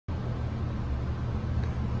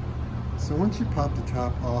So once you pop the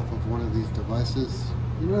top off of one of these devices,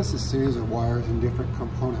 you notice a series of wires and different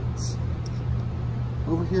components.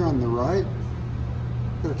 Over here on the right,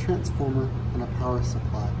 we've got a transformer and a power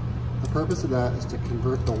supply. The purpose of that is to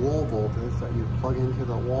convert the wall voltage that you plug into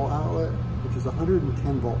the wall outlet, which is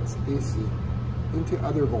 110 volts AC, into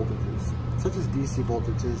other voltages, such as DC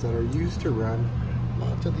voltages that are used to run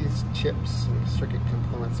lots of these chips and circuit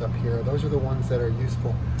components up here. Those are the ones that are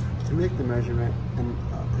useful to make the measurement and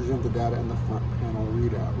present the data in the front panel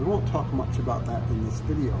readout. We won't talk much about that in this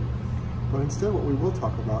video, but instead what we will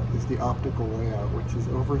talk about is the optical layout, which is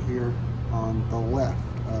over here on the left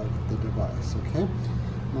of the device, okay?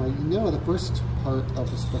 Now you know the first part of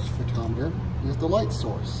the spectrophotometer is the light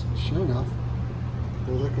source. Sure enough, if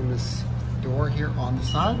we look in this door here on the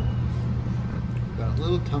side, we've got a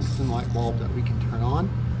little tungsten light bulb that we can turn on,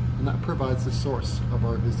 and that provides the source of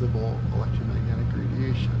our visible electromagnetic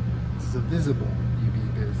radiation. This is a visible UV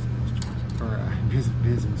VIS instrument, or a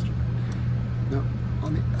VIS instrument. Now,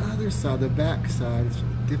 on the other side, the back side, it's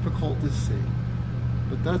difficult to see,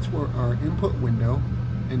 but that's where our input window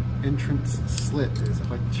and entrance slit is.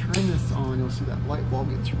 If I turn this on, you'll see that light bulb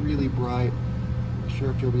gets really bright. I'm not sure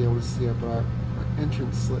if you'll be able to see it, but our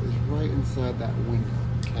entrance slit is right inside that window,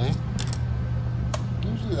 okay?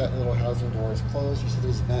 Usually that little housing door is closed. You see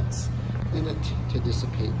there's vents in it to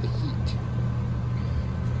dissipate the heat.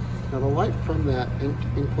 Now the light from that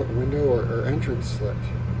input window or entrance slit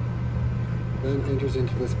then enters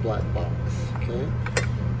into this black box, okay?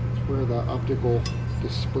 It's where the optical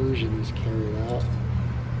dispersion is carried out.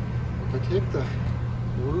 If I take the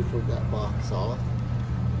roof of that box off,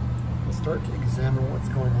 we'll start to examine what's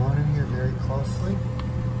going on in here very closely.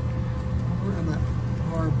 Over in that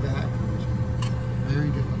far back region, very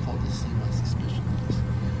difficult to see, my suspicion is.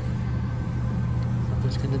 So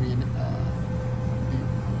there's going to be an,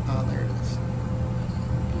 oh, there it is.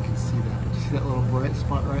 You can see that. You see that little bright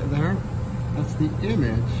spot right there? That's the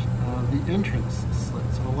image of the entrance slit.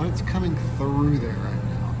 So the light's coming through there right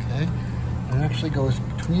now, okay? And it actually goes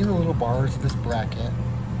between the little bars of this bracket.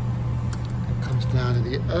 It comes down to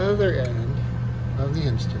the other end of the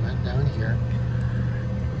instrument, down here.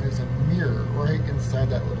 There's a mirror right inside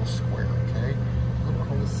that little square, okay? A little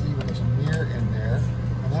hard to see, but there's a mirror in there.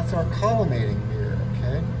 And that's our collimating mirror,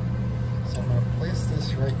 okay? So I'm going to place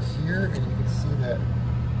this right here, and you can see that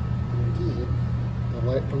indeed the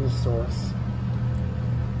light from the source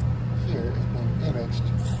here is being imaged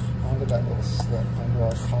onto that little slit under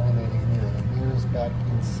our collimating mirror. The mirror is back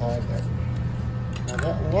inside there. Now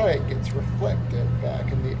that light gets reflected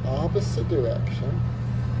back in the opposite direction,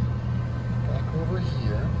 back over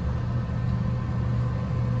here.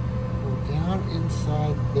 Well, down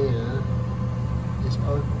inside there is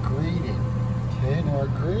our grating. Okay, now our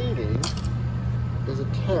grating is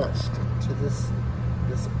attached to this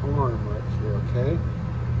arm right here, okay?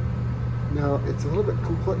 Now, it's a little bit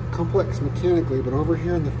complex mechanically, but over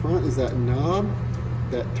here in the front is that knob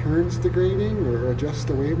that turns the grating or adjusts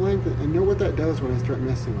the wavelength, and know what that does when I start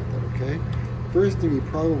messing with it, okay? First thing you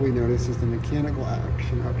probably notice is the mechanical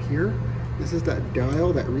action up here. This is that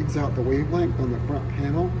dial that reads out the wavelength on the front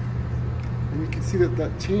panel, and you can see that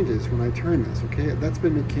that changes when I turn this, okay? That's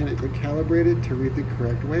been mechanically calibrated to read the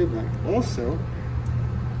correct wavelength. Also,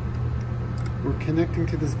 we're connecting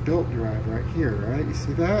to this belt drive right here, right? You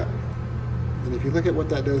see that? And if you look at what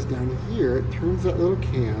that does down here, it turns that little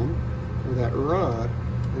cam, or that rod,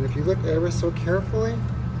 and if you look ever so carefully,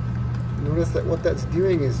 notice that what that's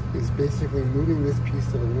doing is basically moving this piece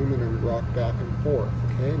of aluminum rock back and forth,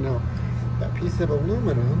 okay? Now, that piece of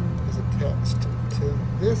aluminum is attached to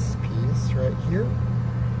this piece right here,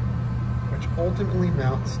 which ultimately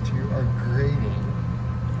mounts to our grating,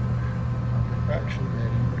 our diffraction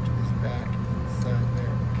grating, which is back inside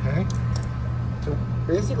there, okay? So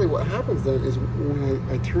basically what happens then is when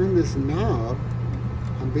I turn this knob,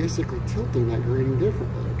 I'm basically tilting that grating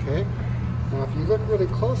differently, okay? Now if you look really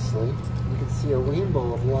closely, you can see a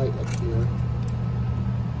rainbow of light up here,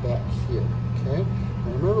 back here, okay?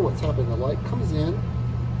 Now remember what's happening, the light comes in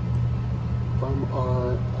from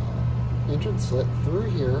our entrance slit through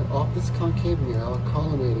here, off this concave mirror, our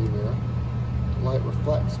collimating mirror. The light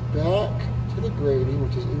reflects back to the grating,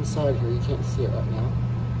 which is inside here, you can't see it right now.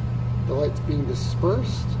 The light's being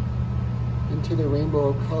dispersed into the rainbow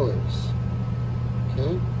of colors,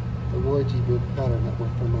 okay? The Roy-G Biv pattern that we're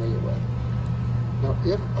familiar with. Now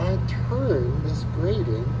if I turn this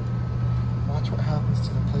grating, watch what happens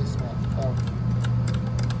to the placement of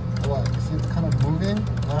the light. You see it's kind of moving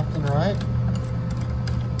left and right.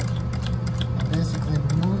 I'm basically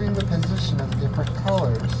moving the position of the different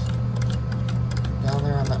colors down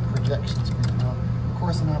there on that projection screen. Now, of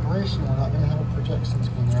course, in operation, we're not going to have a projection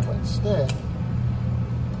screen there, but instead,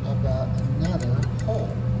 I've got another hole.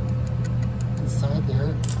 Inside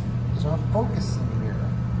there is our focusing mirror.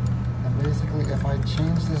 And basically, if I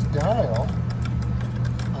change this dial,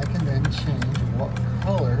 I can then change what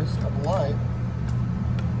colors of light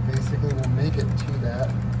basically will make it to that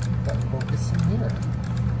focusing mirror.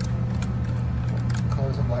 What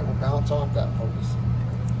colors of light will bounce off that focusing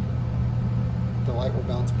mirror. The light will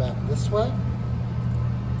bounce back this way,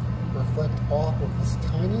 reflect off of this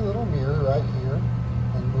tiny little mirror right here,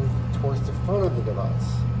 and move towards the front of the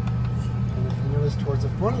device. And if you notice towards the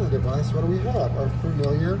front of the device, what do we have? Our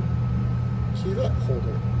familiar cuvette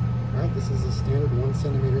holder. Right? This is a standard 1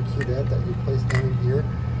 centimeter cuvette that you place down in here.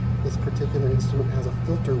 This particular instrument has a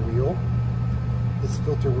filter wheel. This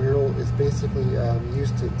filter wheel is basically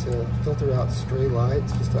used to filter out stray light.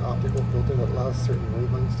 It's just an optical filter that allows certain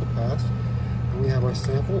wavelengths to pass. And we have our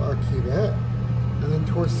sample, our cuvette, and then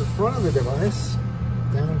towards the front of the device,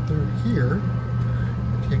 down through here,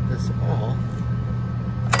 take this off,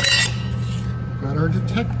 we've got our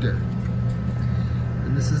detector.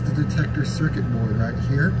 And this is the detector circuit board right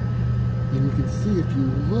here. And you can see if you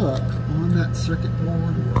look on that circuit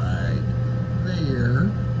board right there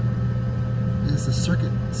is the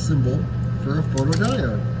circuit symbol for a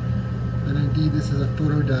photodiode. And indeed this is a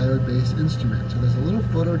photodiode based instrument. So there's a little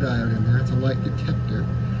photodiode in there, it's a light detector.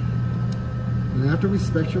 And after we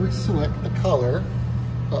spectrally select the color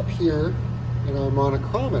up here in our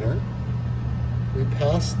monochromator, we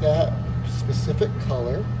pass that specific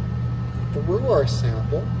color through our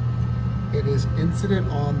sample. It is incident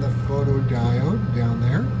on the photodiode down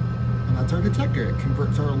there, and that's our detector. It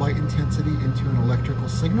converts our light intensity into an electrical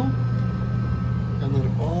signal, and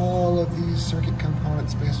then all of these circuit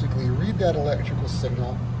components basically read that electrical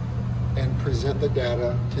signal and present the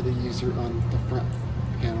data to the user on the front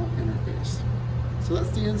panel interface. So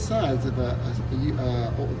that's the insides of a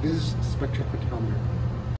VIS Spectrophotometer.